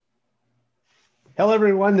Hello,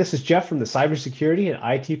 everyone. This is Jeff from the Cybersecurity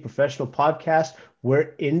and IT Professional Podcast,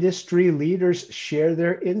 where industry leaders share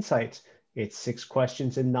their insights. It's 6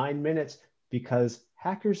 questions in 9 minutes because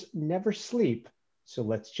hackers never sleep. So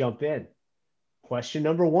let's jump in. Question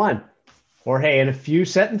number one. Jorge, in a few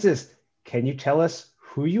sentences, can you tell us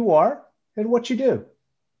who you are and what you do?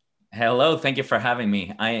 Hello, thank you for having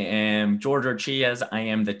me. I am Jorge Orchilles. I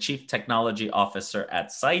am the Chief Technology Officer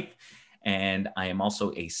at Scythe, and I am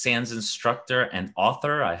also a SANS instructor and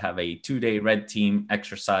author. I have a 2-day red team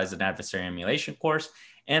exercise and adversary emulation course,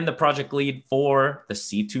 and the project lead for the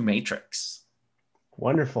C2 Matrix.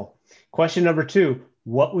 Wonderful. Question number two.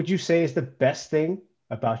 What would you say is the best thing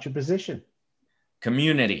about your position?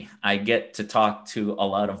 Community. I get to talk to a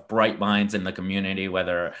lot of bright minds in the community,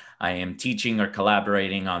 whether I am teaching or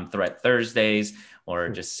collaborating on Threat Thursdays or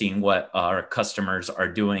just seeing what our customers are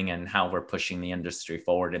doing and how we're pushing the industry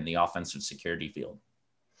forward in the offensive security field.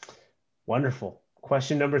 Wonderful.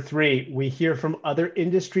 Question number three. We hear from other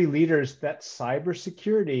industry leaders that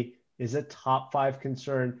cybersecurity is a top 5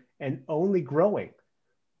 concern and only growing.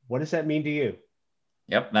 What does that mean to you?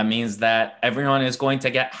 Yep, that means that everyone is going to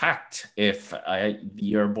get hacked. If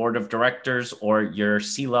your board of directors or your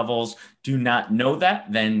C levels do not know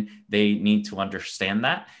that, then they need to understand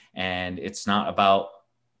that. And it's not about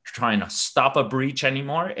trying to stop a breach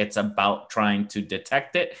anymore. It's about trying to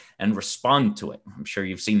detect it and respond to it. I'm sure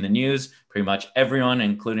you've seen the news. Pretty much everyone,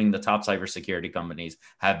 including the top cybersecurity companies,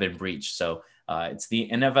 have been breached. So it's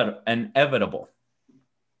the inevitable.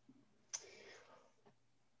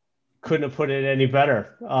 Couldn't have put it any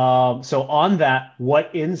better. So on that, what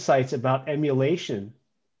insights about emulation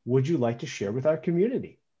would you like to share with our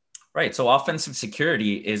community? Right. So offensive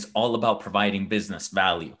security is all about providing business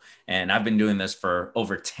value. And I've been doing this for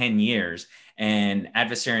over 10 years. And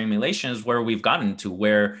adversary emulation is where we've gotten to,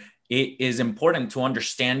 where it is important to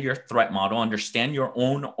understand your threat model, understand your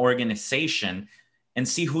own organization, and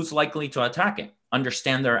see who's likely to attack it,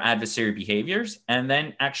 understand their adversary behaviors, and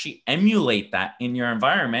then actually emulate that in your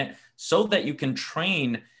environment so that you can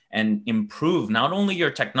train and improve not only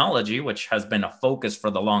your technology, which has been a focus for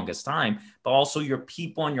the longest time, but also your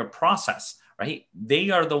people and your process, right? They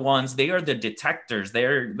are the ones, they are the detectors,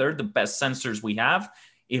 they're the best sensors we have.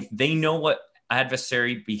 If they know what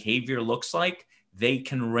adversary behavior looks like, they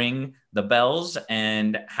can ring the bells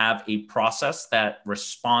and have a process that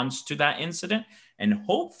responds to that incident and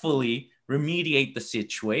hopefully remediate the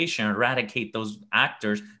situation, eradicate those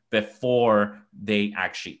actors before they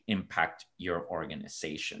actually impact your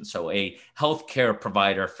organization. So a healthcare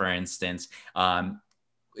provider, for instance,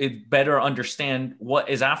 it better understand what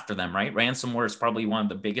is after them, right? Ransomware is probably one of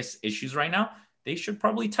the biggest issues right now. They should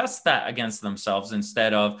probably test that against themselves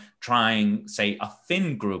instead of trying, say, a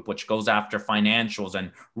fin group, which goes after financials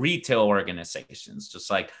and retail organizations, just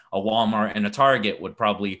like a Walmart and a Target would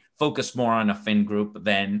probably focus more on a fin group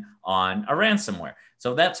than on a ransomware.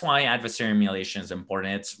 So that's why adversary emulation is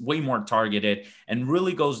important. It's way more targeted and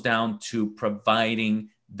really goes down to providing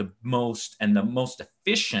the most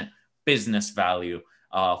efficient business value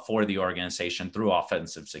for the organization through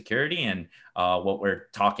offensive security. And what we're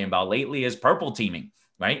talking about lately is purple teaming,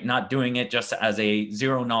 right? Not doing it just as a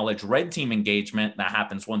zero knowledge red team engagement that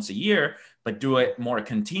happens once a year, but do it more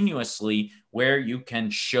continuously where you can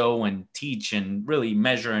show and teach and really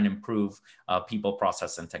measure and improve people,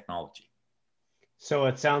 process, and technology. So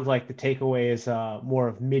it sounds like the takeaway is more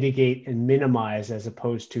of mitigate and minimize as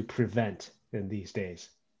opposed to prevent in these days.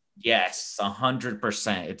 Yes,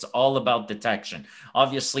 100%. It's all about detection.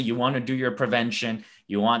 Obviously, you want to do your prevention.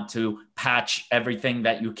 You want to patch everything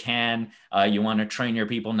that you can. You want to train your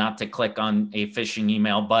people not to click on a phishing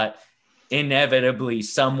email, but inevitably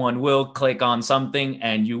someone will click on something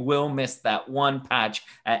and you will miss that one patch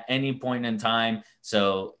at any point in time.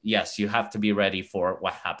 So yes, you have to be ready for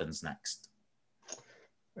what happens next.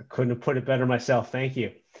 I couldn't have put it better myself. Thank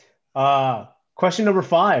you. Question number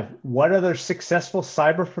five. What other successful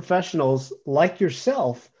cyber professionals like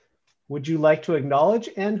yourself would you like to acknowledge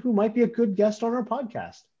and who might be a good guest on our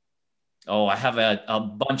podcast? Oh, I have a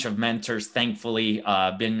bunch of mentors, thankfully,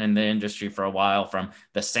 been in the industry for a while from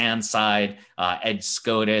the SANS side, Ed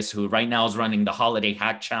Scotus, who right now is running the Holiday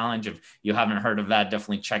Hack Challenge. If you haven't heard of that,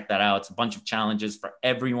 definitely check that out. It's a bunch of challenges for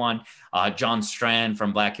everyone. John Strand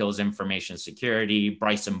from Black Hills Information Security,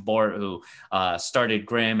 Bryson Bort, who started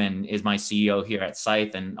Grim and is my CEO here at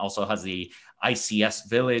Scythe and also has the ICS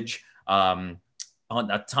Village.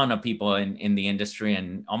 A ton of people in the industry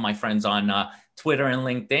and all my friends on Twitter and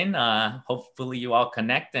LinkedIn. Hopefully you all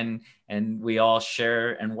connect and we all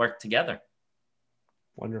share and work together.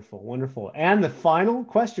 Wonderful, wonderful. And the final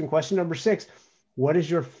question, question number six. What is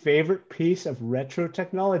your favorite piece of retro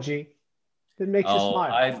technology that makes you Oh,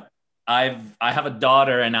 smile? I have a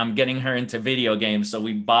daughter and I'm getting her into video games. So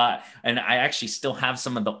we bought, and I actually still have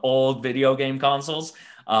some of the old video game consoles.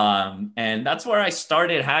 And that's where I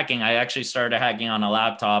started hacking. I actually started hacking on a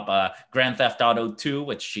laptop, Grand Theft Auto 2,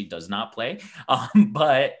 which she does not play.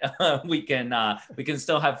 But we can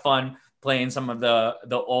still have fun playing some of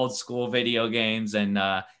the old school video games and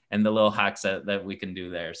the little hacks that we can do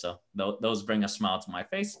there. So those bring a smile to my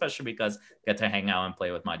face, especially because I get to hang out and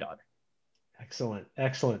play with my daughter. Excellent.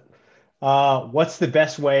 Excellent. What's the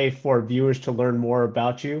best way for viewers to learn more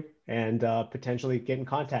about you and potentially get in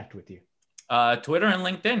contact with you? Twitter and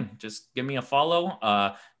LinkedIn. Just give me a follow.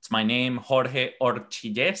 It's my name, Jorge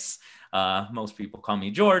Orchilles. Most people call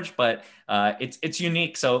me George, but it's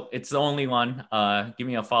unique, so it's the only one. Give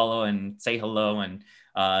me a follow and say hello, and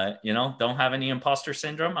don't have any imposter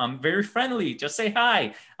syndrome. I'm very friendly. Just say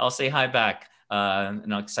hi. I'll say hi back,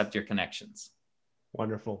 and I'll accept your connections.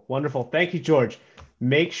 Wonderful. Wonderful. Thank you, George.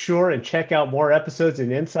 Make sure and check out more episodes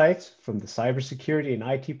and insights from the Cybersecurity and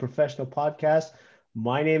IT Professional Podcast.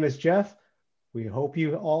 My name is Jeff. We hope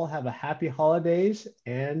you all have a happy holidays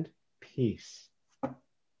and peace.